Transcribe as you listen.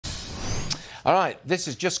All right, this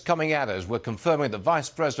is just coming at us. We're confirming that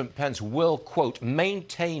Vice President Pence will, quote,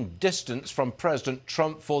 maintain distance from President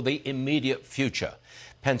Trump for the immediate future.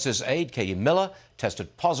 Pence's aide, Katie Miller,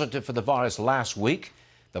 tested positive for the virus last week.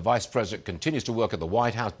 The vice president continues to work at the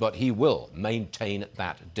White House, but he will maintain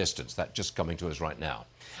that distance. That's just coming to us right now.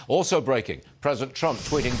 Also breaking, President Trump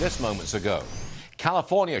tweeting this moments ago.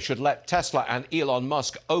 California should let Tesla and Elon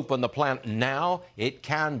Musk open the plant now. It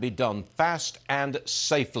can be done fast and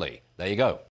safely. There you go.